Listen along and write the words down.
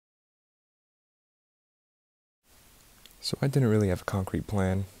So I didn't really have a concrete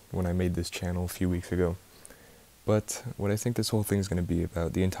plan when I made this channel a few weeks ago, but what I think this whole thing is going to be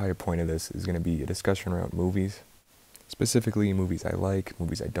about, the entire point of this is going to be a discussion around movies, specifically movies I like,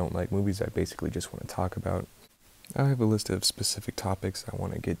 movies I don't like, movies I basically just want to talk about. I have a list of specific topics I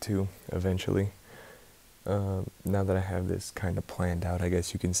want to get to eventually. Now that I have this kind of planned out, I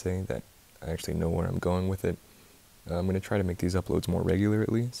guess you can say, that I actually know where I'm going with it, I'm going to try to make these uploads more regular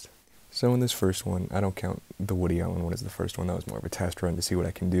at least. So in this first one, I don't count the Woody Allen one as the first one. That was more of a test run to see what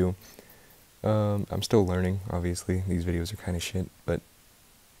I can do. I'm still learning, obviously. These videos are kind of shit, but,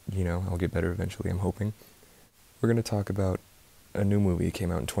 you know, I'll get better eventually, I'm hoping. We're going to talk about a new movie that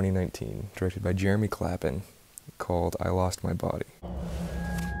came out in 2019, directed by Jeremy Clapin, called I Lost My Body.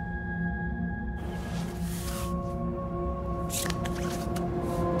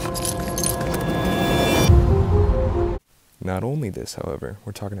 Not only this, however,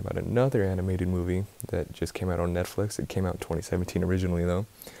 we're talking about another animated movie that just came out on Netflix. It came out in 2017 originally, though,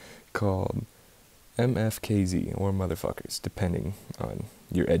 called MFKZ, or Motherfuckers, depending on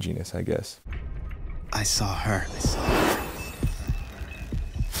your edginess, I guess. I saw her.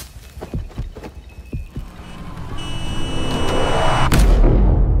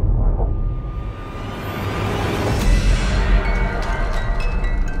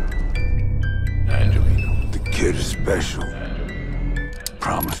 The kid is special.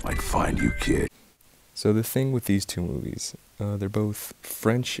 Promise I'd find you, kid. So the thing with these two movies, they're both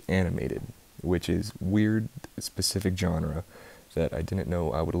French animated, which is weird, specific genre that I didn't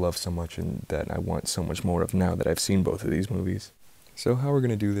know I would love so much and that I want so much more of now that I've seen both of these movies. So how we're going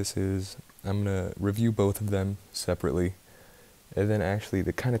to do this is, I'm going to review both of them separately, and then actually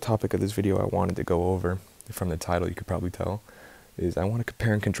the kind of topic of this video I wanted to go over, from the title you could probably tell, is I want to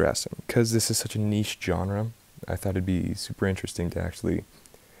compare and contrast them. Because this is such a niche genre, I thought it'd be super interesting to actually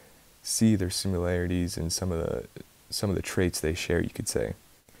see their similarities and some of the traits they share, you could say.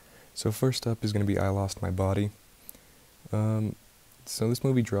 So first up is going to be I Lost My Body. So this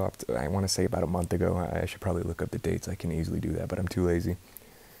movie dropped, I want to say about a month ago. I should probably look up the dates, I can easily do that, but I'm too lazy.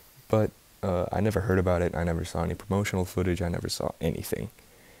 But I never heard about it, I never saw any promotional footage, I never saw anything.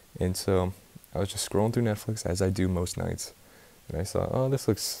 And so I was just scrolling through Netflix, as I do most nights, and I saw, oh, this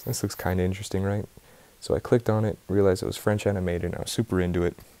looks kind of interesting, right? So I clicked on it, realized it was French animated, and I was super into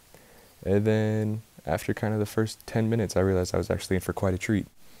it. And then, after kind of the first 10 minutes, I realized I was actually in for quite a treat.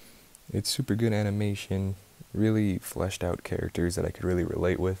 It's super good animation, really fleshed out characters that I could really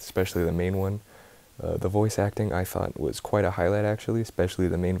relate with, especially the main one. The voice acting, I thought, was quite a highlight, actually, especially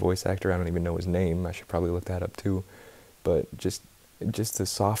the main voice actor. I don't even know his name, I should probably look that up too. But just the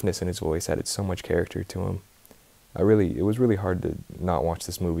softness in his voice added so much character to him. It was really hard to not watch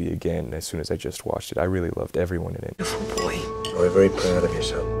this movie again as soon as I just watched it. I really loved everyone in it. Beautiful boy. Are you very proud of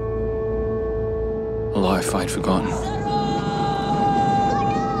yourself? A life I'd forgotten.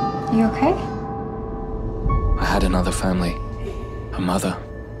 You okay? I had another family, a mother,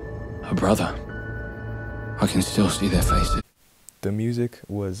 a brother. I can still see their faces. The music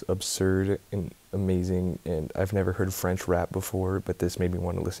was absurd and amazing, and I've never heard French rap before, but this made me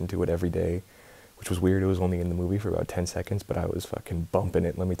want to listen to it every day, which was weird. It was only in the movie for about 10 seconds, but I was fucking bumping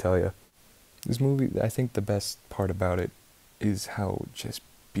it, let me tell you. This movie, I think the best part about it is how just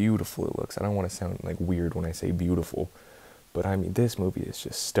beautiful it looks. I don't want to sound like weird when I say beautiful, but I mean, this movie is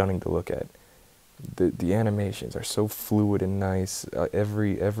just stunning to look at. The animations are so fluid and nice.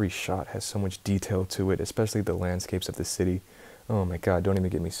 Every shot has so much detail to it, especially the landscapes of the city. Oh my god, don't even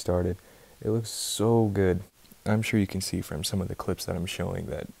get me started. It looks so good. I'm sure you can see from some of the clips that I'm showing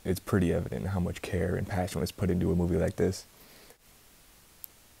that it's pretty evident how much care and passion was put into a movie like this.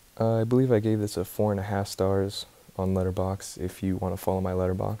 I believe I gave this a 4.5 stars on Letterboxd. If you want to follow my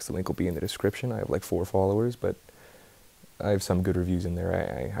Letterboxd, the link will be in the description. I have like 4 followers, but I have some good reviews in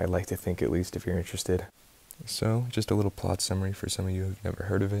there, I like to think, at least, if you're interested. So, just a little plot summary for some of you who've never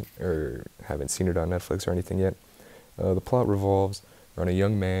heard of it, or haven't seen it on Netflix or anything yet. The plot revolves around a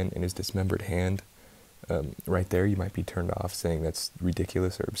young man and his dismembered hand. Right there, you might be turned off saying that's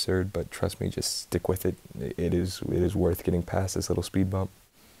ridiculous or absurd, but trust me, just stick with it. It is worth getting past this little speed bump.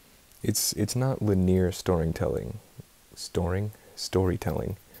 It's not linear storytelling,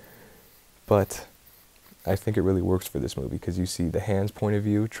 but I think it really works for this movie, because you see the hand's point of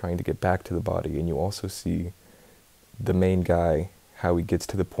view trying to get back to the body, and you also see the main guy, how he gets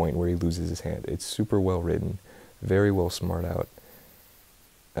to the point where he loses his hand. It's super well written, very well smart out.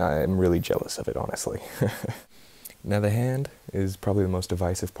 I'm really jealous of it, honestly. Now, the hand is probably the most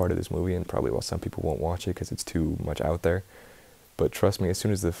divisive part of this movie, and probably why some people won't watch it, because it's too much out there. But trust me, as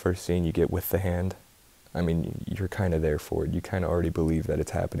soon as the first scene you get with the hand, I mean, you're kind of there for it. You kind of already believe that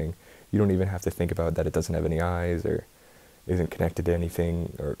it's happening. You don't even have to think about that it doesn't have any eyes, or isn't connected to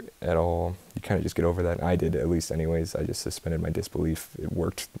anything or at all. You kind of just get over that. I did, at least anyways. I just suspended my disbelief. It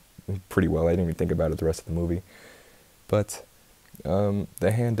worked pretty well. I didn't even think about it the rest of the movie. But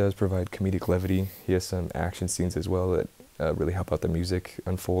the hand does provide comedic levity. He has some action scenes as well that really help out the music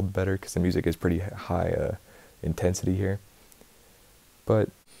unfold better, because the music is pretty high intensity here. But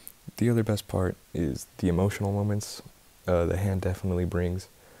the other best part is the emotional moments. The hand definitely brings.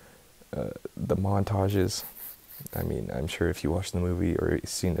 The montages. I mean, I'm sure if you watch the movie or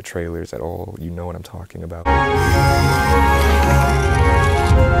seen the trailers at all, you know what I'm talking about.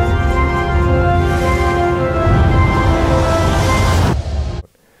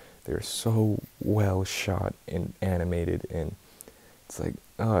 They're so well shot and animated, and it's like,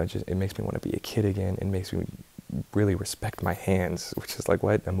 oh, it makes me want to be a kid again. It makes me really respect my hands, which is like,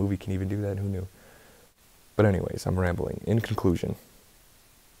 what? A movie can even do that? Who knew? But anyways, I'm rambling. In conclusion,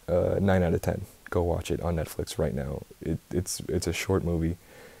 9 out of 10. Go watch it on Netflix right now. It's a short movie.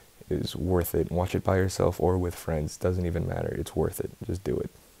 It is worth it. Watch it by yourself or with friends. Doesn't even matter. It's worth it. Just do it.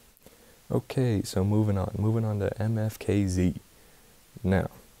 Okay, so moving on. Moving on to MFKZ. Now,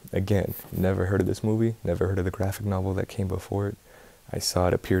 again, never heard of this movie. Never heard of the graphic novel that came before it. I saw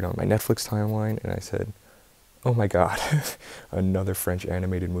it appeared on my Netflix timeline, and I said, oh my god, another French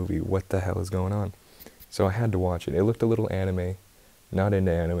animated movie. What the hell is going on? So I had to watch it. It looked a little anime. Not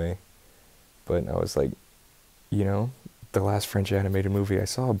into anime. But I was like, you know, the last French animated movie I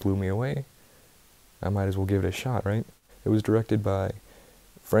saw blew me away. I might as well give it a shot, right? It was directed by a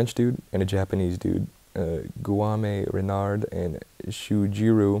French dude and a Japanese dude, Guillaume Renard and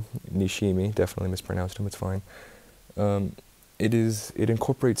Shujiru Nishimi. Definitely mispronounced him, it's fine. It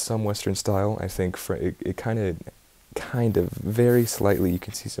incorporates some Western style. I think it kind of very slightly, you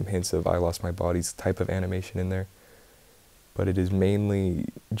can see some hints of I Lost My Body's type of animation in there. But it is mainly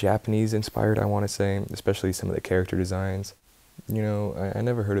Japanese inspired, I want to say, especially some of the character designs. You know, I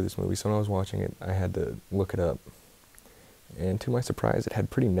never heard of this movie, so when I was watching it, I had to look it up. And to my surprise, it had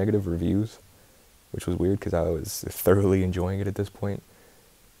pretty negative reviews, which was weird because I was thoroughly enjoying it at this point.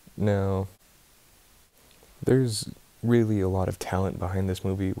 Now, there's really a lot of talent behind this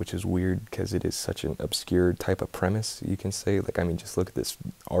movie, which is weird because it is such an obscure type of premise, you can say. Like, I mean, just look at this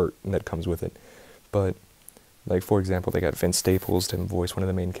art that comes with it. But like, for example, they got Vince Staples to voice one of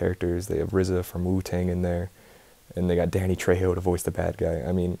the main characters. They have RZA from Wu-Tang in there. And they got Danny Trejo to voice the bad guy.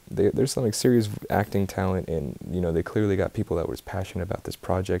 I mean, there's some like serious acting talent, and, you know, they clearly got people that was passionate about this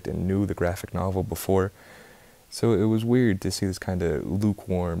project and knew the graphic novel before. So it was weird to see this kind of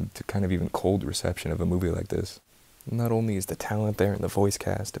lukewarm to kind of even cold reception of a movie like this. Not only is the talent there and the voice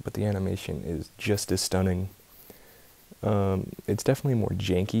cast, but the animation is just as stunning. It's definitely more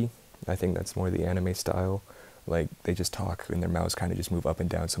janky. I think that's more the anime style. Like, they just talk and their mouths kind of just move up and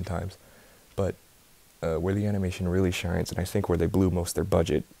down sometimes. But where the animation really shines, and I think where they blew most of their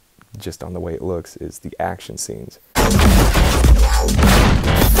budget, just on the way it looks, is the action scenes. What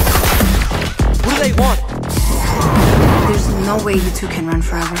do they want? There's no way you two can run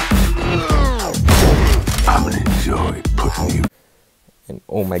forever. I'm gonna enjoy putting you. And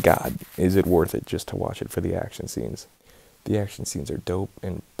oh my god, is it worth it just to watch it for the action scenes. The action scenes are dope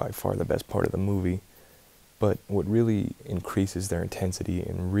and by far the best part of the movie. But what really increases their intensity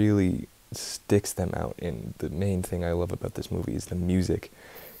and really sticks them out, and the main thing I love about this movie is the music.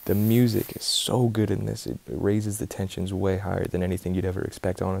 The music is so good in this. It raises the tensions way higher than anything you'd ever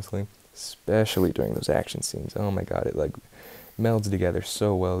expect, honestly. Especially during those action scenes. Oh my god, it like melds together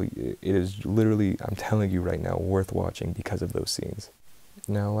so well. It is literally, I'm telling you right now, worth watching because of those scenes.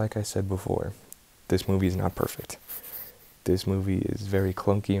 Now, like I said before, this movie is not perfect. This movie is very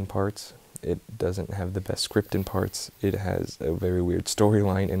clunky in parts. It doesn't have the best script in parts. It has a very weird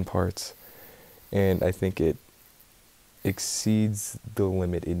storyline in parts. And I think it exceeds the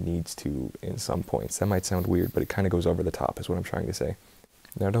limit it needs to in some points. That might sound weird, but it kind of goes over the top is what I'm trying to say.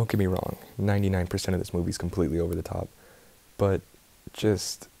 Now, don't get me wrong. 99% of this movie is completely over the top. But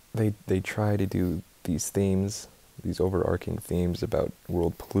just, they try to do these themes, these overarching themes about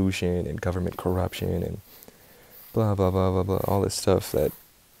world pollution and government corruption and blah, blah, blah, blah, blah, all this stuff that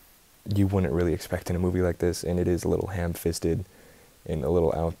you wouldn't really expect in a movie like this, and it is a little ham-fisted and a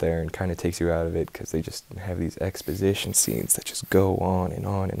little out there and kind of takes you out of it because they just have these exposition scenes that just go on and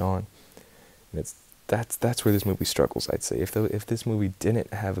on and on. And that's where this movie struggles, I'd say. If this movie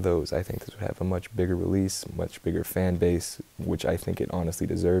didn't have those, I think this would have a much bigger release, much bigger fan base, which I think it honestly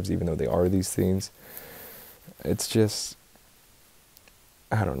deserves, even though they are these themes. It's just,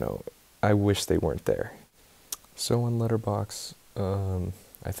 I don't know. I wish they weren't there. So on Letterboxd,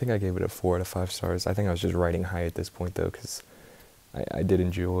 I think I gave it a 4 out of 5 stars. I think I was just riding high at this point, though, because I did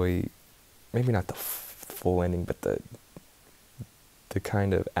enjoy, maybe not the full ending, but the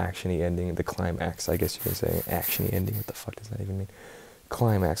kind of actiony ending, the climax, I guess you can say. Actiony ending, what the fuck does that even mean?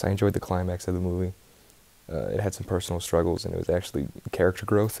 Climax, I enjoyed the climax of the movie. It had some personal struggles, and it was actually character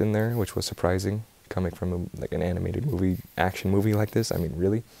growth in there, which was surprising, coming from like an animated movie, action movie like this. I mean,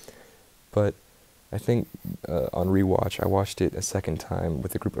 really. But I think on rewatch, I watched it a second time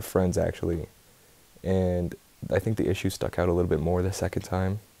with a group of friends, actually, and I think the issue stuck out a little bit more the second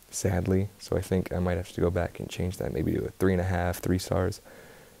time, sadly, so I think I might have to go back and change that maybe to a 3.5, 3 stars,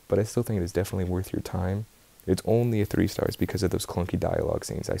 but I still think it is definitely worth your time. It's only a 3 stars because of those clunky dialogue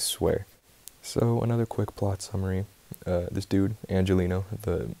scenes, I swear. So, another quick plot summary. This dude, Angelino,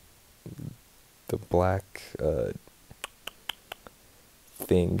 the black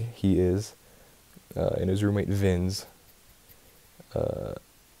thing he is, and his roommate Vince,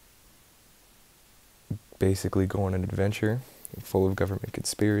 basically go on an adventure full of government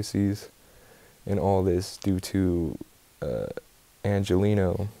conspiracies, and all this due to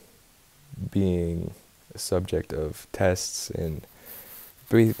Angelino being a subject of tests, and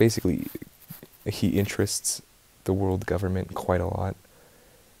basically he interests the world government quite a lot,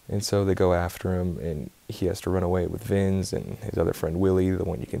 and so they go after him, and he has to run away with Vince and his other friend Willie, the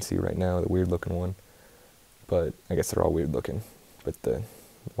one you can see right now, the weird looking one. But I guess they're all weird looking, but the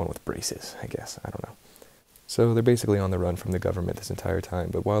one with braces, I guess, I don't know. So they're basically on the run from the government this entire time,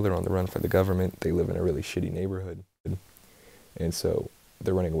 but while they're on the run from the government, they live in a really shitty neighborhood. And so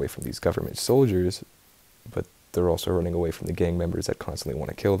they're running away from these government soldiers, but they're also running away from the gang members that constantly want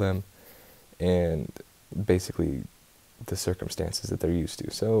to kill them, and basically the circumstances that they're used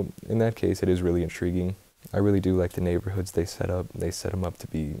to. So in that case, it is really intriguing. I really do like the neighborhoods they set up. They set them up to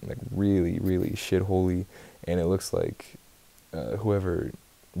be like really, really shitholey, and it looks like whoever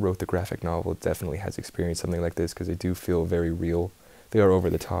wrote the graphic novel definitely has experienced something like this, because they do feel very real. They are over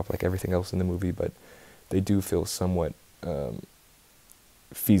the top like everything else in the movie, but they do feel somewhat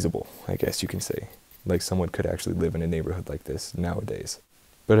feasible, I guess you can say. Like someone could actually live in a neighborhood like this nowadays.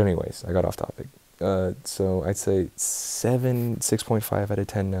 But anyways, I got off topic. So I'd say 6.5 out of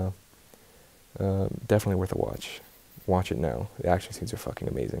 10 now. Definitely worth a watch. Watch it now. The action scenes are fucking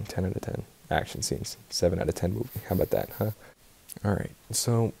amazing. 10 out of 10 action scenes. 7 out of 10 movie. How about that, huh? Alright,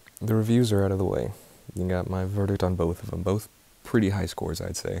 so the reviews are out of the way. You got my verdict on both of them. Both pretty high scores,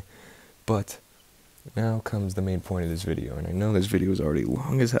 I'd say. But now comes the main point of this video. And I know this video is already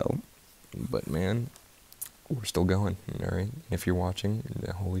long as hell. But man, we're still going, alright? If you're watching,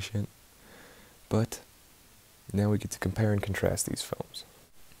 holy shit. But now we get to compare and contrast these films.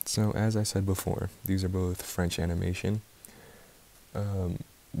 So as I said before, these are both French animation,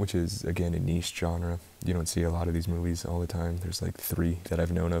 which is, again, a niche genre. You don't see a lot of these movies all the time. There's like 3 that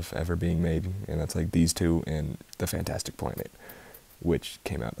I've known of ever being made, and that's like these 2 and The Fantastic Planet, which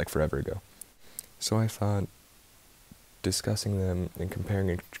came out like forever ago. So I thought discussing them and comparing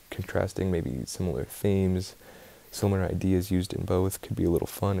and contrasting maybe similar themes, similar ideas used in both could be a little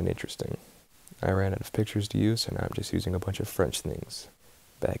fun and interesting. I ran out of pictures to use, so now I'm just using a bunch of French things.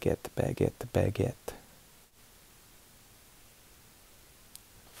 Baguette, baguette, baguette.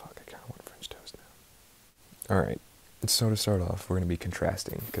 Fuck, I kinda want French toast now. Alright, so to start off, we're gonna be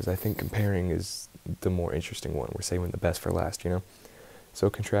contrasting, because I think comparing is the more interesting one. We're saving the best for last, you know? So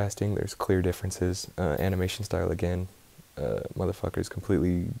contrasting, there's clear differences. Animation style, again, motherfuckers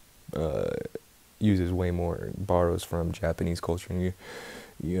completely uses way more, borrows from Japanese culture, and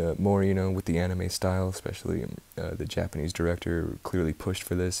more, you know, with the anime style, especially the Japanese director clearly pushed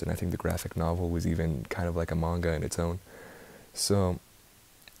for this, and I think the graphic novel was even kind of like a manga in its own. So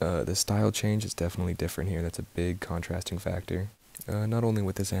the style change is definitely different here. That's a big contrasting factor. Not only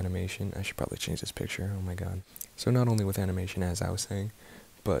with this animation, I should probably change this picture, oh my god. So not only with animation, as I was saying,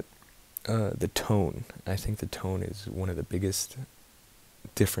 but the tone. I think the tone is one of the biggest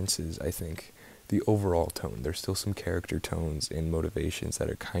differences, I think. The overall tone. There's still some character tones and motivations that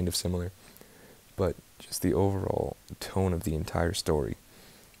are kind of similar, but just the overall tone of the entire story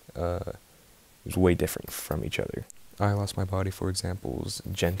is way different from each other. I Lost My Body, for example, is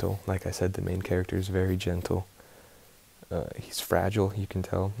gentle. Like I said, the main character is very gentle. He's fragile, you can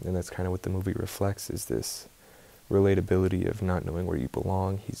tell, and that's kind of what the movie reflects, is this relatability of not knowing where you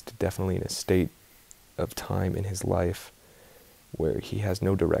belong. He's definitely in a state of time in his life where he has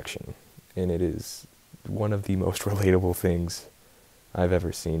no direction. And it is one of the most relatable things I've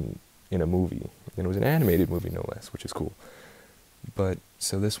ever seen in a movie. And it was an animated movie, no less, which is cool. But,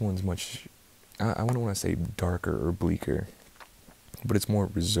 so this one's much, I wouldn't want to say darker or bleaker, but it's more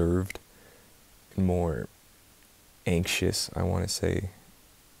reserved and more anxious, I want to say.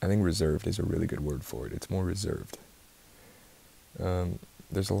 I think reserved is a really good word for it. It's more reserved.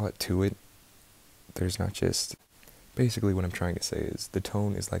 There's a lot to it. There's not just basically what I'm trying to say is the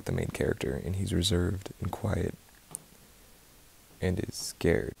tone is like the main character, and he's reserved and quiet and is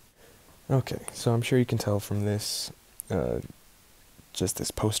scared. Okay, so I'm sure you can tell from this, just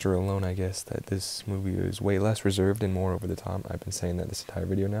this poster alone, I guess, that this movie is way less reserved and more over the top. I've been saying that this entire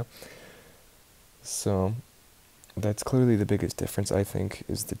video now. So, that's clearly the biggest difference, I think,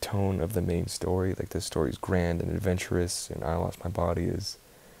 is the tone of the main story. Like, this story's grand and adventurous, and I Lost My Body is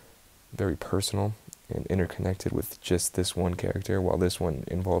very personal and interconnected with just this one character, while this one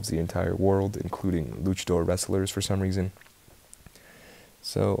involves the entire world, including luchador wrestlers for some reason.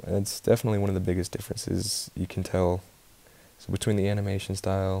 So, it's definitely one of the biggest differences you can tell. So between the animation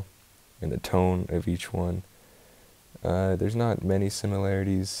style and the tone of each one, there's not many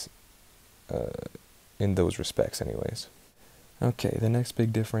similarities in those respects anyways. Okay, the next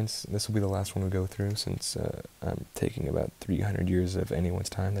big difference, this will be the last one we go through since I'm taking about 300 years of anyone's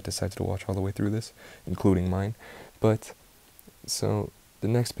time that decides to watch all the way through this, including mine. But, so, the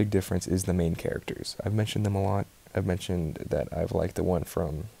next big difference is the main characters. I've mentioned them a lot. I've mentioned that I've liked the one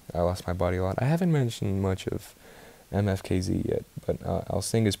from I Lost My Body a lot. I haven't mentioned much of MFKZ yet, but I'll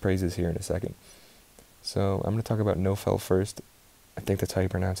sing his praises here in a second. So I'm going to talk about Nofel first. I think that's how you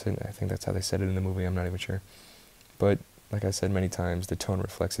pronounce it. I think that's how they said it in the movie. I'm not even sure. But like I said many times, the tone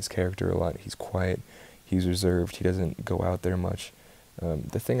reflects his character a lot. He's quiet. He's reserved. He doesn't go out there much.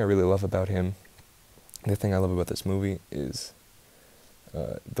 The thing I really love about him, the thing I love about this movie is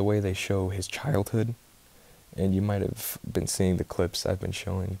the way they show his childhood. And you might have been seeing the clips I've been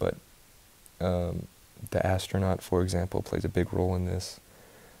showing, but the astronaut, for example, plays a big role in this.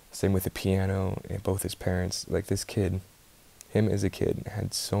 Same with the piano and both his parents. Like, this kid, him as a kid,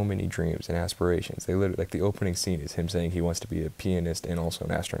 had so many dreams and aspirations. They literally, like, the opening scene is him saying he wants to be a pianist and also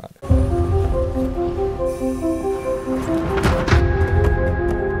an astronaut.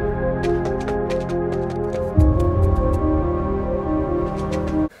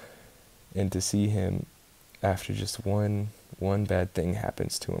 And to see him, after just one bad thing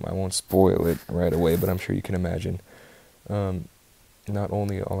happens to him, I won't spoil it right away, but I'm sure you can imagine, not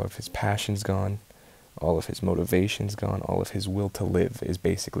only all of his passions gone, all of his motivations gone, all of his will to live is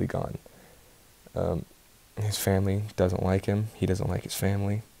basically gone. His family doesn't like him, he doesn't like his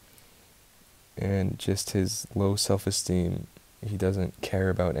family, and just his low self-esteem, he doesn't care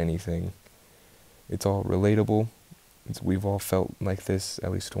about anything. It's all relatable. We've all felt like this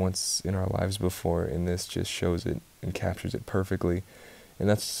at least once in our lives before, and this just shows it and captures it perfectly. And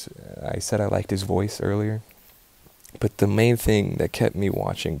that's, I said I liked his voice earlier, but the main thing that kept me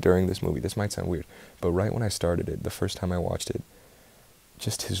watching during this movie, this might sound weird, but right when I started it, the first time I watched it,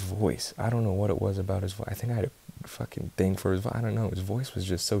 just his voice. I don't know what it was about his voice. I think I had a fucking thing for his voice. I don't know. His voice was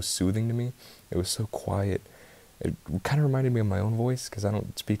just so soothing to me. It was so quiet. It kind of reminded me of my own voice, because I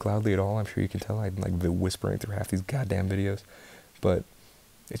don't speak loudly at all. I'm sure you can tell. I'd like be whispering through half these goddamn videos. But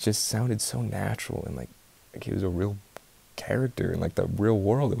it just sounded so natural, and like he was a real character in like the real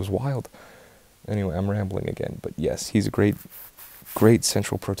world. It was wild. Anyway, I'm rambling again. But yes, he's a great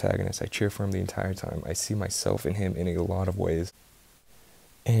central protagonist. I cheer for him the entire time. I see myself in him in a lot of ways.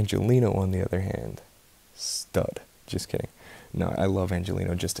 Angelino, on the other hand, stud. Just kidding. No, I love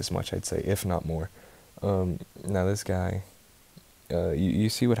Angelino just as much, I'd say, if not more. Now this guy, you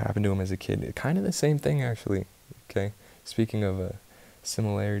see what happened to him as a kid. Kind of the same thing, actually. Okay, speaking of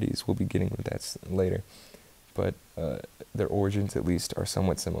similarities, we'll be getting to that later. But their origins, at least, are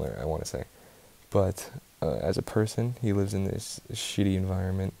somewhat similar, I want to say. But as a person, he lives in this shitty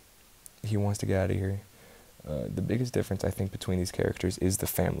environment. He wants to get out of here. The biggest difference, I think, between these characters is the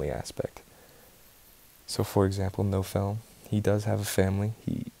family aspect. So, for example, Nofel, he does have a family.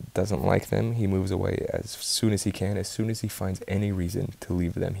 He doesn't like them. He moves away as soon as he can. As soon as he finds any reason to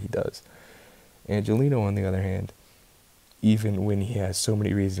leave them, he does. Angelino, on the other hand, even when he has so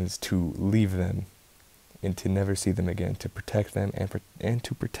many reasons to leave them and to never see them again, to protect them and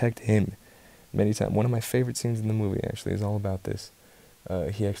to protect him many times. One of my favorite scenes in the movie, actually, is all about this.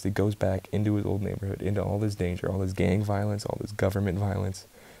 He actually goes back into his old neighborhood, into all this danger, all this gang violence, all this government violence,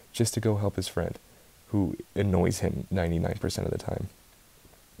 just to go help his friend, who annoys him 99% of the time.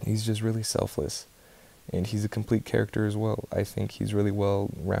 He's just really selfless, and he's a complete character as well. I think he's really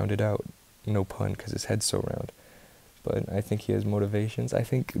well rounded out, no pun, because his head's so round. But I think he has motivations. I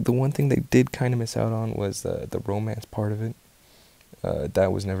think the one thing they did kind of miss out on was the romance part of it.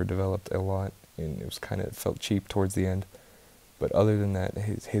 That was never developed a lot, and it was kind of felt cheap towards the end. But other than that,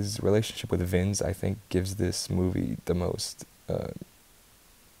 his relationship with Vince, I think, gives this movie the most, the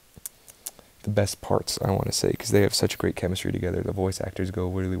best parts, I want to say, because they have such great chemistry together. The voice actors go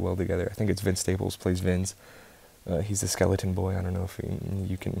really well together. I think it's Vince Staples plays Vince. He's the skeleton boy. I don't know if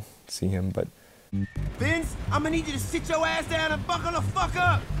you can see him, but Vince, I'm gonna need you to sit your ass down and buckle the fuck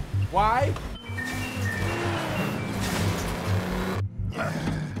up. Why?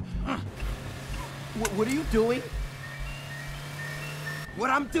 What are you doing? What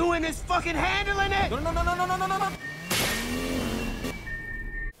I'm doing is fucking handling it. No.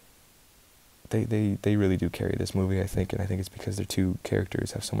 They really do carry this movie, I think, and I think it's because their two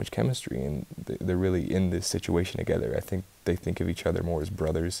characters have so much chemistry and they're really in this situation together. I think they think of each other more as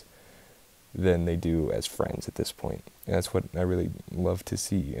brothers than they do as friends at this point. And that's what I really love to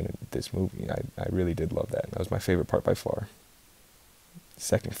see in this movie. I really did love that. That was my favorite part by far.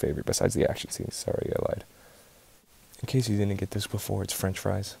 Second favorite, besides the action scenes. Sorry, I lied. In case you didn't get this before, it's French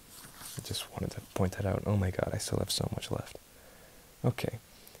fries. I just wanted to point that out. Oh my god, I still have so much left. Okay.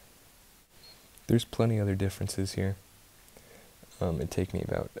 There's plenty other differences here. It'd take me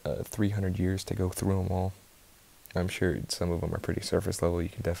about 300 years to go through them all. I'm sure some of them are pretty surface level, you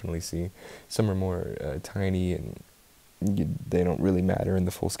can definitely see. Some are more tiny and they don't really matter in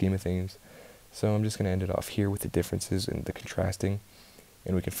the full scheme of things. So I'm just going to end it off here with the differences and the contrasting.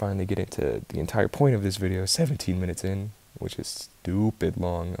 And we can finally get into the entire point of this video, 17 minutes in, which is stupid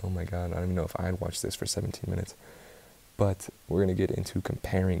long. Oh my god, I don't even know if I'd watch this for 17 minutes. But we're going to get into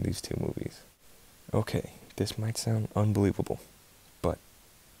comparing these two movies. Okay, this might sound unbelievable, but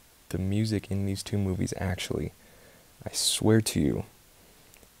the music in these two movies actually, I swear to you,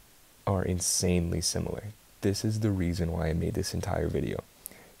 are insanely similar. This is the reason why I made this entire video.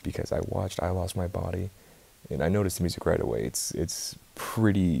 Because I watched I Lost My Body, and I noticed the music right away. It's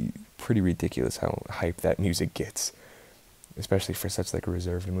pretty ridiculous how hyped that music gets, especially for such like a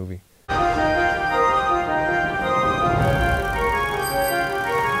reserved movie.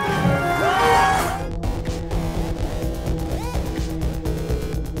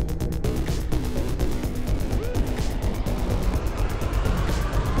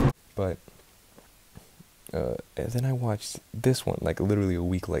 But and then I watched this one like literally a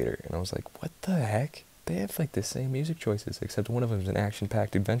week later, and I was like, what the heck? They have like the same music choices, except one of them is an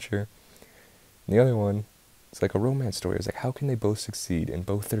action-packed adventure, and the other one is like a romance story. It's like, how can they both succeed in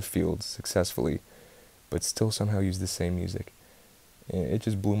both their fields successfully, but still somehow use the same music? And it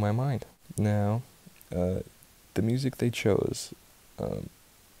just blew my mind. Now, the music they chose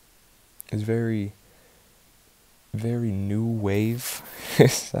is very new wave.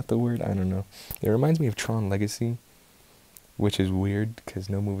 Is that the word? I don't know. It reminds me of Tron Legacy, which is weird because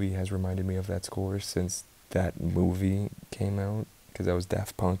no movie has reminded me of that score since that movie came out, because that was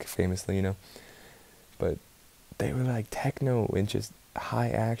Daft Punk famously, you know. But they were like techno and just high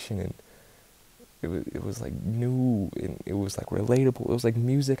action, and it was like new, and it was like relatable. It was like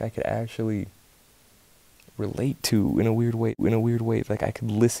music I could actually relate to in a weird way. Like I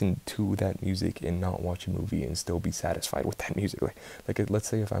could listen to that music and not watch a movie and still be satisfied with that music. Like let's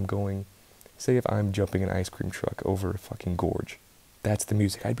say if I'm jumping an ice cream truck over a fucking gorge, that's the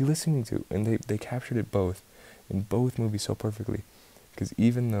music I'd be listening to. And they captured it both in both movies so perfectly. Because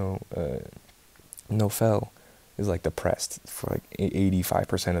even though Nofel is like depressed for like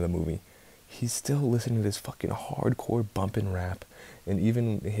 85% of the movie, he's still listening to this fucking hardcore bumping rap. And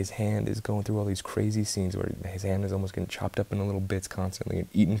even his hand is going through all these crazy scenes where his hand is almost getting chopped up into little bits constantly and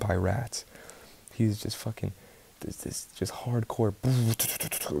eaten by rats. He's just fucking, this just hardcore,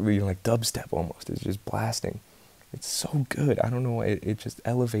 you know, like dubstep almost. It's just blasting. It's so good. I don't know, it just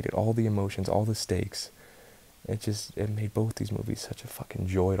elevated all the emotions, all the stakes. It made both these movies such a fucking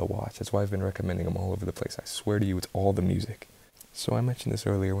joy to watch. That's why I've been recommending them all over the place. I swear to you, it's all the music. So I mentioned this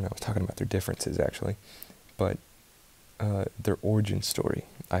earlier when I was talking about their differences, actually. But their origin story,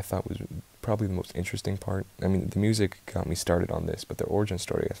 I thought, was probably the most interesting part. I mean, the music got me started on this, but their origin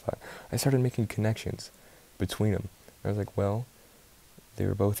story, I started making connections between them. I was like, well, they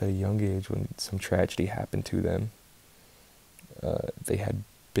were both at a young age when some tragedy happened to them. They had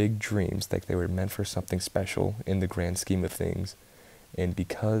big dreams, like they were meant for something special in the grand scheme of things. And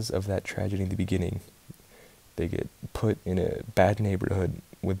because of that tragedy in the beginning, they get put in a bad neighborhood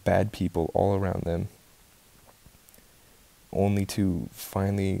with bad people all around them, only to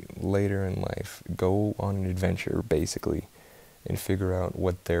finally, later in life, go on an adventure, basically, and figure out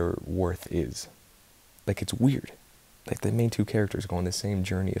what their worth is. Like, it's weird. Like, the main two characters go on the same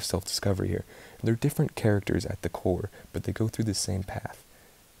journey of self-discovery here. They're different characters at the core, but they go through the same path.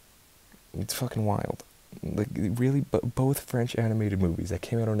 It's fucking wild. Like, really, both French animated movies that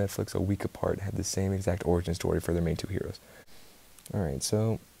came out on Netflix a week apart had the same exact origin story for their main two heroes. Alright,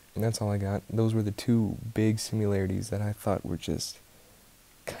 so that's all I got. Those were the two big similarities that I thought were just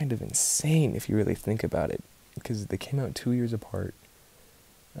kind of insane if you really think about it, because they came out 2 years apart.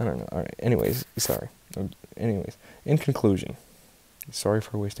 I don't know. Alright, anyways, sorry. Anyways, in conclusion, sorry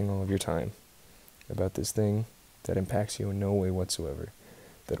for wasting all of your time. about this thing that impacts you in no way whatsoever,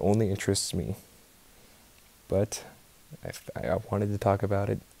 that only interests me. But I wanted to talk about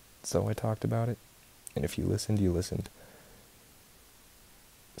it, so I talked about it. And if you listened, you listened.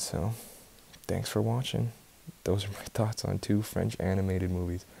 So, thanks for watching. Those are my thoughts on 2 French animated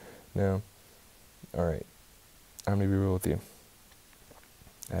movies. Now, alright, I'm going to be real with you.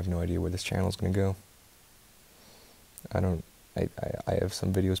 I have no idea where this channel's going to go. I have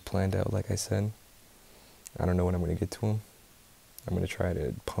some videos planned out, like I said. I don't know when I'm going to get to them. I'm going to try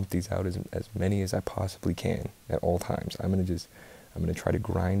to pump these out as many as I possibly can at all times. I'm going to try to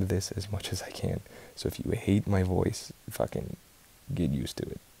grind this as much as I can. So if you hate my voice, fucking get used to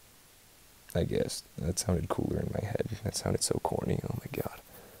it. I guess. That sounded cooler in my head. That sounded so corny. Oh my god.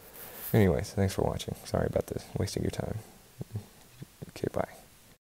 Anyways, thanks for watching. Sorry about this. Wasting your time. Okay, bye.